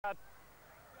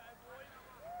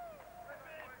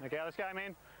Okay, let's go,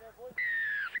 man.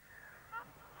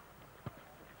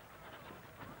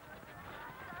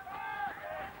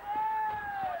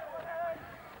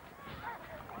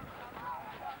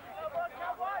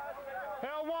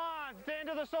 Held 1, stand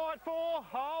to the side 4,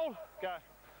 hold, go.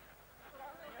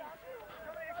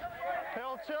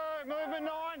 Held 2, movement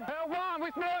 9, held 1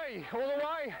 with me, all the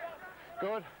way.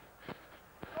 Good.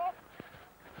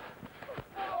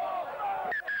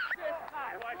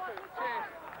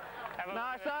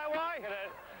 No, stay away.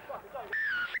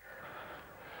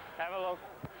 Have a look.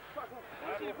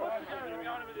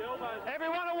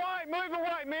 Everyone away, move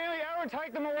away. Manly, Aaron,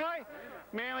 take them away.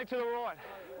 Manly to the right.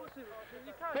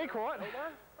 Be quiet.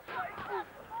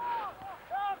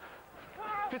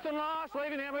 Fifth and last,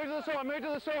 leaving now, move to the side, move to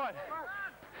the side.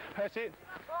 That's it.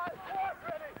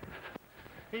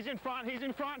 He's in front, he's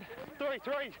in front. 3,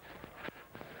 3.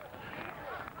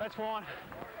 That's fine.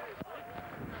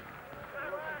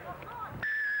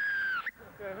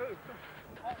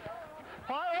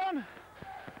 High on.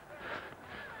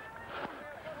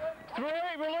 3,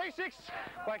 release 6.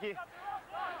 Back here.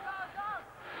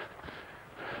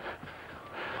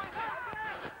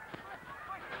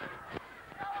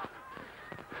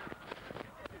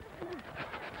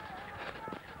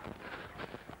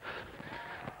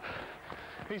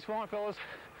 He's fine, fellas.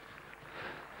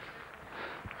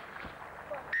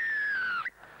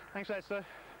 Thanks for that, Steve.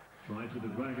 Try to the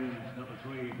Dragons, number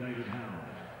 3, David Howe.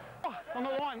 Oh, on the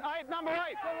line, 8, number 8.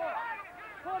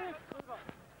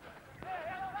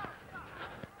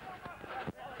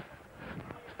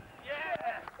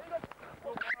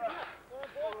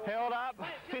 Held up,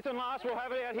 5th and last, we'll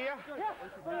have it out here.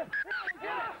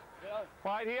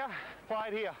 Wait here, play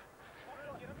it here.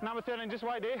 Number 13, just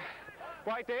wait there.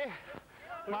 Wait there.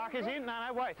 Marker's in,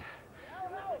 no, wait.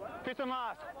 5th and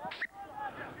last.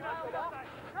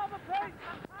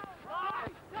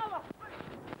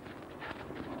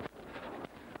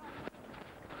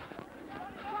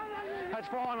 That's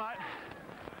fine, mate.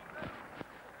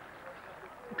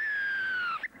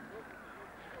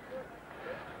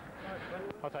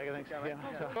 I'll take it, thanks. Yeah.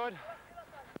 Good.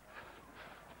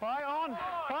 Play on,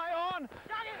 play on.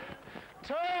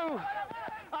 2.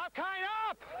 Up, Kane,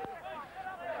 up.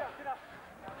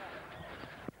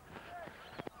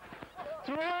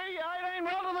 3, 18,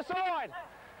 roll to the side.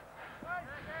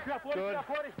 Good.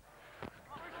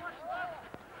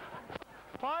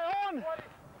 Play on.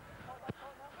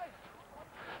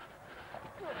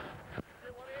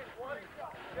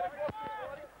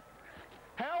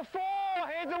 Held 4,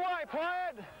 hands away, play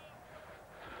it.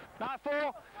 No,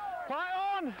 4. Play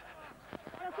on.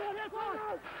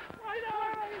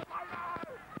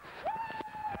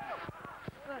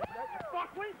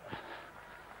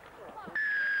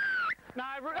 No,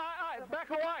 back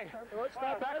away.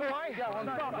 Back away.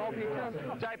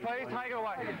 JP, take it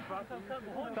away.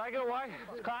 Take it away.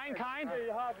 Kane, Kane.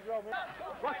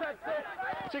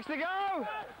 6 to go.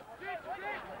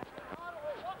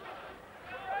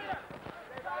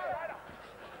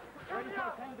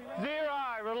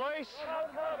 0, release.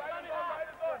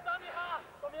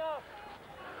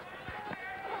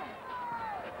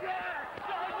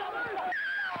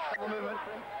 Movement.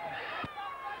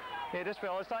 Yeah, just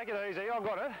fellas, take it easy. I've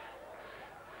got it.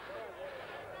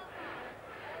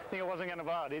 Think I wasn't going to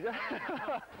bar, did you?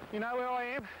 You know where I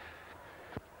am?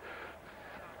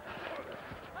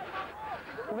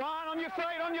 1, on your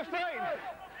feet, on your feet.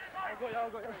 I've got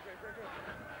you.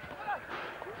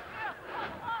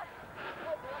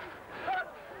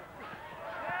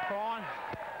 Fine.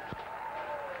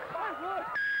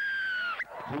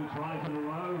 2 tries in a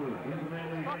row. Into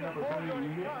Manly, number 3,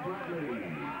 Mitch Creary.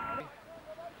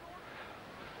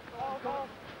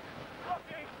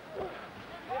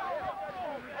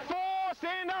 4,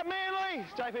 stand up, Manly.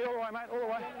 JP, all the way, mate, all the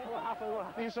way.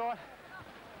 Inside.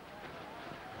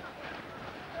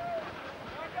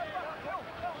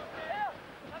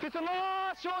 Fifth and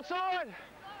last, short side.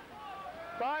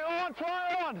 Play on,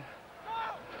 play on.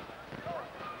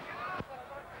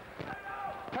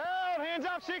 Held, hands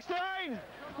up, 16.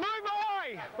 Move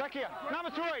away. Back here, number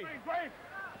 3.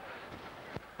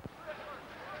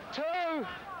 2.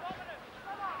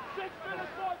 6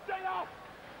 minutes, boys, stay up.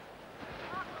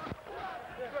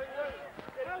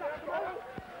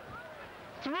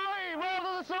 3, roll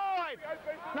to the side.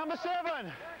 Number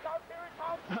 7.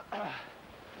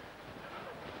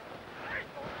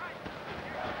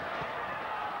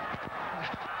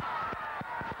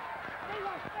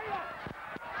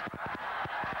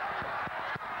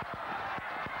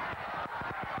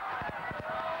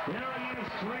 There he is,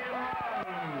 3 in a row.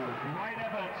 Great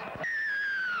effort.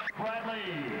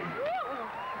 Bradley.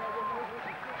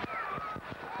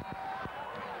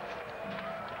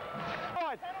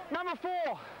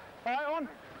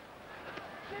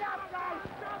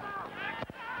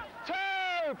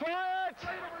 Two, pull it!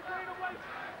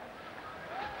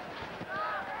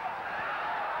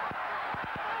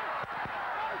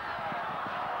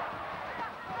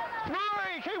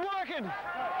 Three, keep working!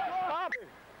 Up!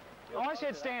 I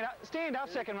said stand up,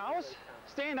 second rows.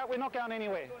 Stand up, we're not going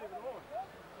anywhere. What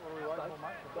are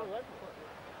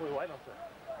we waiting on, sir?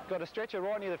 Got a stretcher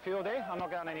right near the field there. I'm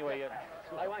not going anywhere yet.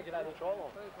 They won't get over the try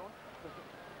line.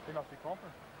 You must be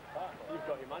confident. You've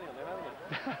got your money on them, haven't you?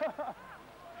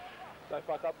 Don't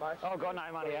fuck up, mate. Oh, got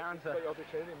no money, Aaron. Got your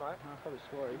opportunity, mate. Probably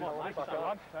score. You might make a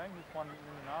lunch team. Just 1.5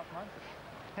 million, mate.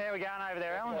 How are we going over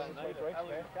there, Alan? Yeah,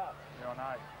 I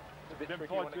know. It's a bit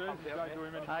tricky when it comes down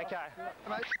there. Okay.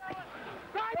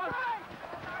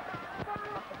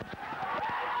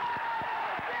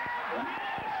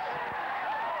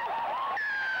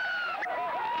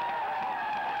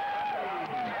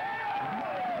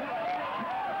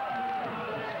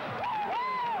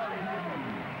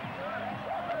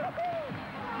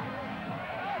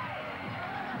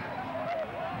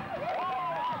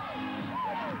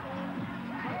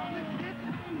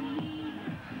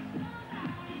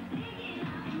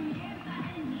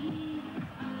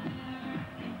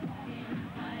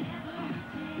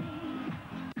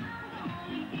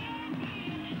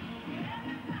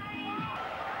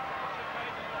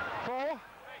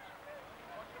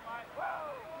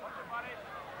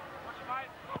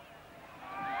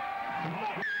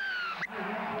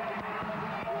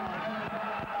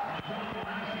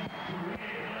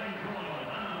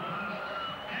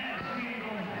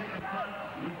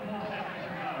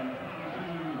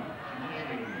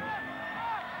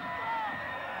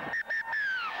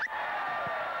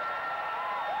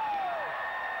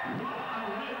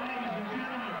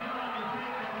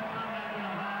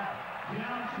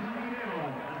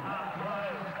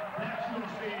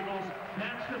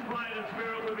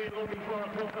 Looking for a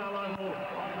profile level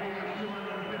on meters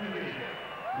 250.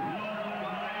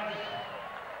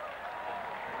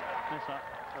 That's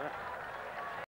right.